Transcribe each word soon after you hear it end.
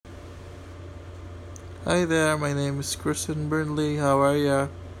Hi there, my name is Kristen Burnley. How are ya?